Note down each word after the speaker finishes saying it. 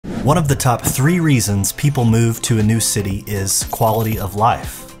One of the top 3 reasons people move to a new city is quality of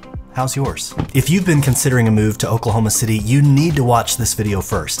life. How's yours? If you've been considering a move to Oklahoma City, you need to watch this video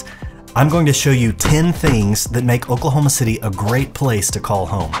first. I'm going to show you 10 things that make Oklahoma City a great place to call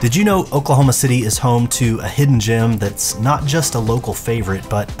home. Did you know Oklahoma City is home to a hidden gem that's not just a local favorite,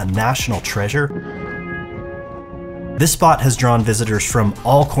 but a national treasure? This spot has drawn visitors from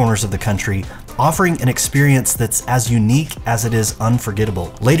all corners of the country, offering an experience that's as unique as it is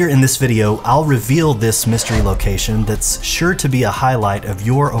unforgettable. Later in this video, I'll reveal this mystery location that's sure to be a highlight of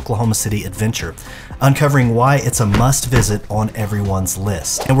your Oklahoma City adventure, uncovering why it's a must visit on everyone's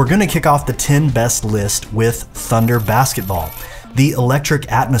list. And we're gonna kick off the 10 best list with Thunder basketball. The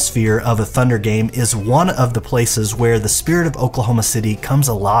electric atmosphere of a Thunder game is one of the places where the spirit of Oklahoma City comes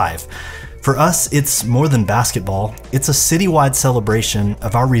alive. For us, it's more than basketball. It's a citywide celebration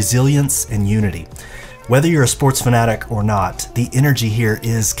of our resilience and unity. Whether you're a sports fanatic or not, the energy here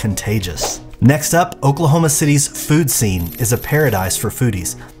is contagious. Next up, Oklahoma City's food scene is a paradise for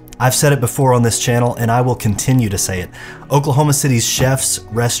foodies. I've said it before on this channel, and I will continue to say it. Oklahoma City's chefs,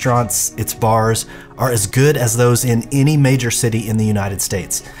 restaurants, its bars are as good as those in any major city in the United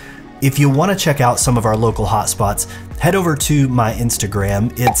States. If you want to check out some of our local hotspots, head over to my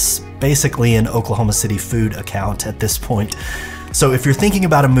Instagram. It's basically an Oklahoma City food account at this point. So if you're thinking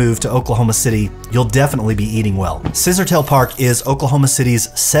about a move to Oklahoma City, you'll definitely be eating well. Scissortail Park is Oklahoma City's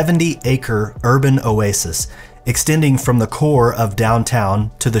 70-acre urban oasis, extending from the core of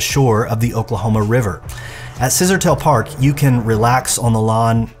downtown to the shore of the Oklahoma River. At Scissortail Park, you can relax on the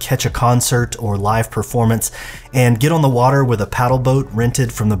lawn, catch a concert or live performance, and get on the water with a paddle boat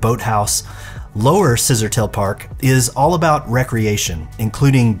rented from the boathouse. Lower Scissortail Park is all about recreation,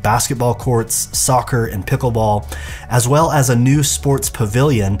 including basketball courts, soccer, and pickleball, as well as a new sports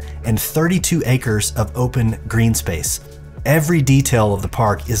pavilion and 32 acres of open green space. Every detail of the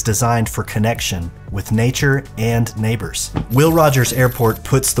park is designed for connection with nature and neighbors. Will Rogers Airport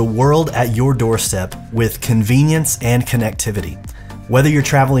puts the world at your doorstep with convenience and connectivity. Whether you're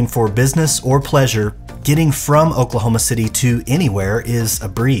traveling for business or pleasure, getting from Oklahoma City to anywhere is a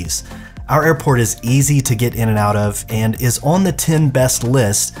breeze. Our airport is easy to get in and out of and is on the 10 best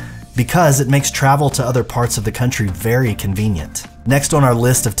list because it makes travel to other parts of the country very convenient. Next on our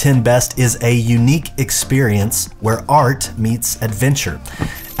list of 10 best is a unique experience where art meets adventure.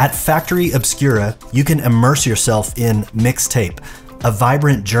 At Factory Obscura, you can immerse yourself in Mixtape, a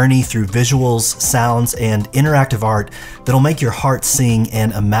vibrant journey through visuals, sounds, and interactive art that'll make your heart sing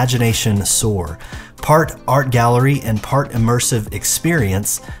and imagination soar. Part art gallery and part immersive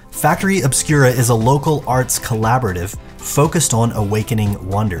experience, Factory Obscura is a local arts collaborative focused on awakening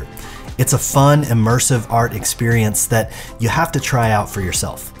wonder. It's a fun, immersive art experience that you have to try out for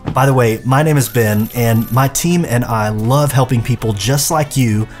yourself. By the way, my name is Ben, and my team and I love helping people just like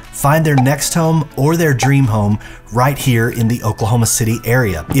you find their next home or their dream home right here in the Oklahoma City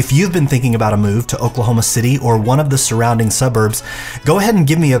area. If you've been thinking about a move to Oklahoma City or one of the surrounding suburbs, go ahead and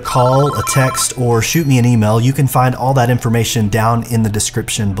give me a call, a text, or shoot me an email. You can find all that information down in the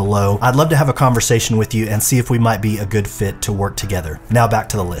description below. I'd love to have a conversation with you and see if we might be a good fit to work together. Now back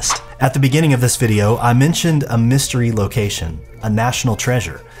to the list. At the beginning of this video, I mentioned a mystery location, a national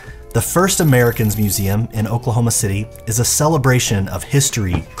treasure. The First Americans Museum in Oklahoma City is a celebration of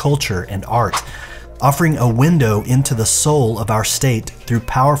history, culture, and art, offering a window into the soul of our state through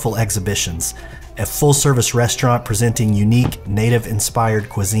powerful exhibitions, a full-service restaurant presenting unique native-inspired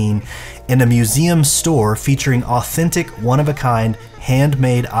cuisine, and a museum store featuring authentic, one-of-a-kind,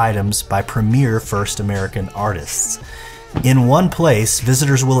 handmade items by premier First American artists. In one place,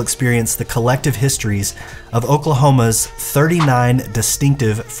 visitors will experience the collective histories of Oklahoma's 39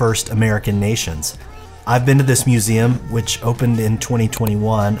 distinctive First American nations. I've been to this museum, which opened in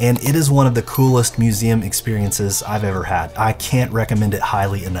 2021, and it is one of the coolest museum experiences I've ever had. I can't recommend it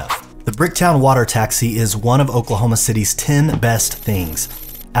highly enough. The Bricktown Water Taxi is one of Oklahoma City's 10 best things.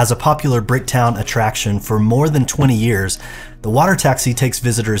 As a popular Bricktown attraction for more than 20 years, the water taxi takes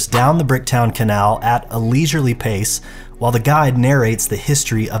visitors down the Bricktown Canal at a leisurely pace while the guide narrates the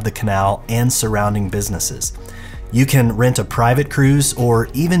history of the canal and surrounding businesses. You can rent a private cruise or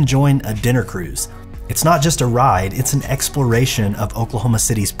even join a dinner cruise. It's not just a ride, it's an exploration of Oklahoma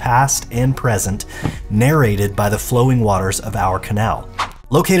City's past and present, narrated by the flowing waters of our canal.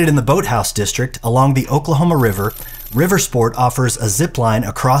 Located in the Boathouse District along the Oklahoma River, Riversport offers a zip line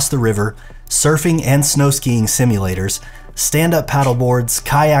across the river, surfing and snow skiing simulators, stand-up paddleboards,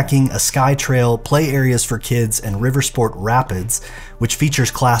 kayaking, a sky trail, play areas for kids, and Riversport Rapids, which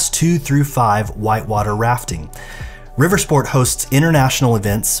features Class 2 through 5 whitewater rafting. Riversport hosts international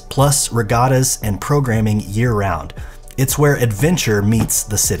events, plus regattas and programming year-round. It's where adventure meets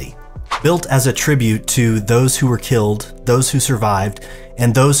the city. Built as a tribute to those who were killed, those who survived,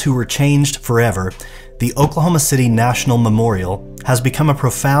 and those who were changed forever, the Oklahoma City National Memorial has become a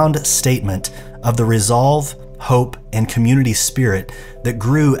profound statement of the resolve, hope, and community spirit that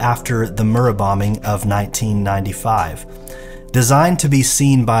grew after the Murrah bombing of 1995. Designed to be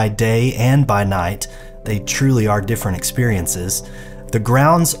seen by day and by night, they truly are different experiences. The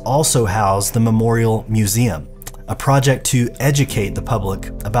grounds also house the Memorial Museum, a project to educate the public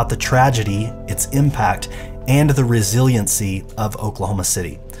about the tragedy, its impact, and the resiliency of Oklahoma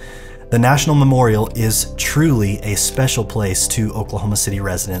City. The National Memorial is truly a special place to Oklahoma City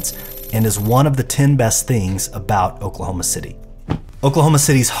residents and is one of the 10 best things about Oklahoma City. Oklahoma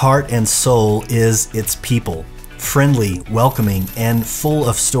City's heart and soul is its people. Friendly, welcoming, and full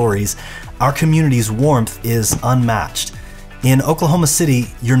of stories, our community's warmth is unmatched. In Oklahoma City,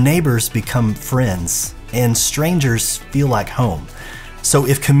 your neighbors become friends, and strangers feel like home. So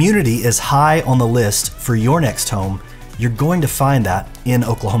if community is high on the list for your next home, you're going to find that in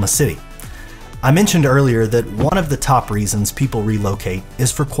Oklahoma City. I mentioned earlier that one of the top reasons people relocate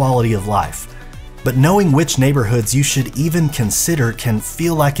is for quality of life. But knowing which neighborhoods you should even consider can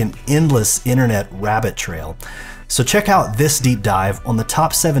feel like an endless internet rabbit trail. So check out this deep dive on the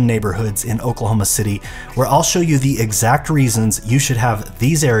top 7 neighborhoods in Oklahoma City, where I'll show you the exact reasons you should have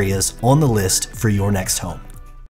these areas on the list for your next home.